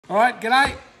Alright,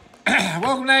 g'day.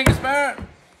 Welcome to Angus Barrett.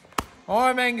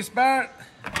 I'm Angus Barrett.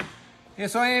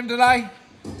 Yes, I am today.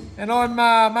 And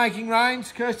I'm making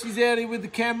reins. Kirsty's out here with the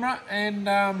camera and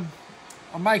I'm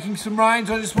making some reins.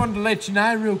 I just wanted to let you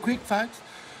know real quick, folks,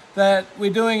 that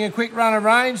we're doing a quick run of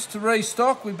reins to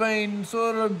restock. We've been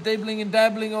sort of dibbling and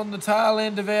dabbling on the tail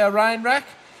end of our rein rack.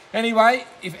 Anyway,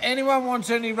 if anyone wants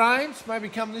any reins, maybe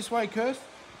come this way, Kirst.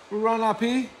 We'll run up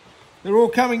here. They're all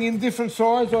coming in different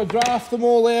sizes. I draft them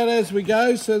all out as we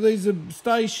go. So these are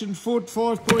station foot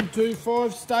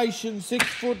 5.25, station 6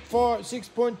 foot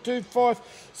 6.25,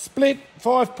 split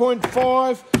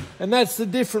 5.5, and that's the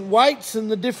different weights and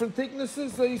the different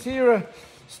thicknesses. These here are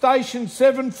station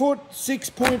 7 foot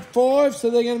 6.5,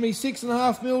 so they're going to be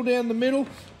 6.5 mil down the middle.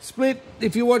 Split,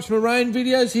 if you watch my rein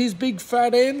videos, here's big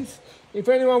fat ends. If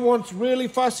anyone wants really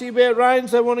fussy about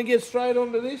reins, they want to get straight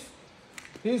onto this.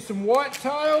 Here's some white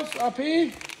tails up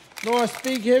here. Nice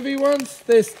big heavy ones.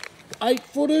 There's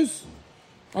 8-footers.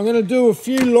 I'm going to do a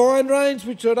few line reins,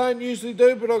 which I don't usually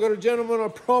do, but I've got a gentleman, I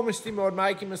promised him I'd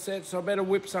make him a set, so I better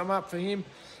whip some up for him.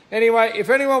 Anyway,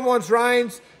 if anyone wants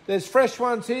reins, there's fresh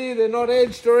ones here. They're not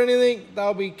edged or anything.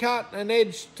 They'll be cut and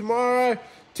edged tomorrow.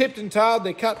 Tipped and tailed,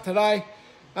 they're cut today.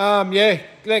 Yeah,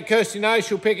 let Kirsty know.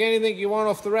 She'll pick anything you want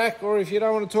off the rack, or if you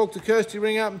don't want to talk to Kirsty,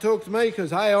 ring up and talk to me,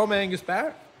 because, hey, I'm Angus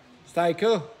Barrett. Stay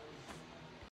cool.